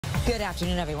Good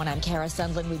afternoon, everyone. I'm Kara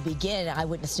Sundlin. We begin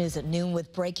Eyewitness News at noon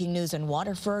with breaking news in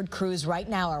Waterford. Crews right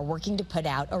now are working to put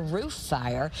out a roof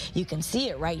fire. You can see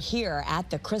it right here at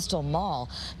the Crystal Mall.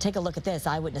 Take a look at this.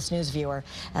 An Eyewitness News viewer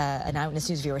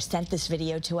sent this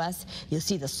video to us. You'll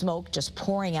see the smoke just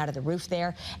pouring out of the roof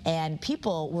there, and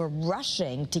people were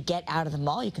rushing to get out of the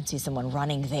mall. You can see someone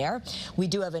running there. We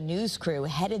do have a news crew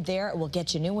headed there. We'll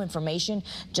get you new information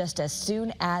just as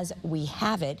soon as we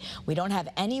have it. We don't have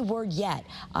any word yet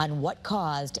on what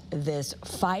caused this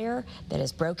fire that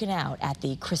has broken out at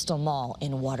the Crystal Mall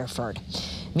in Waterford.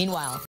 Meanwhile,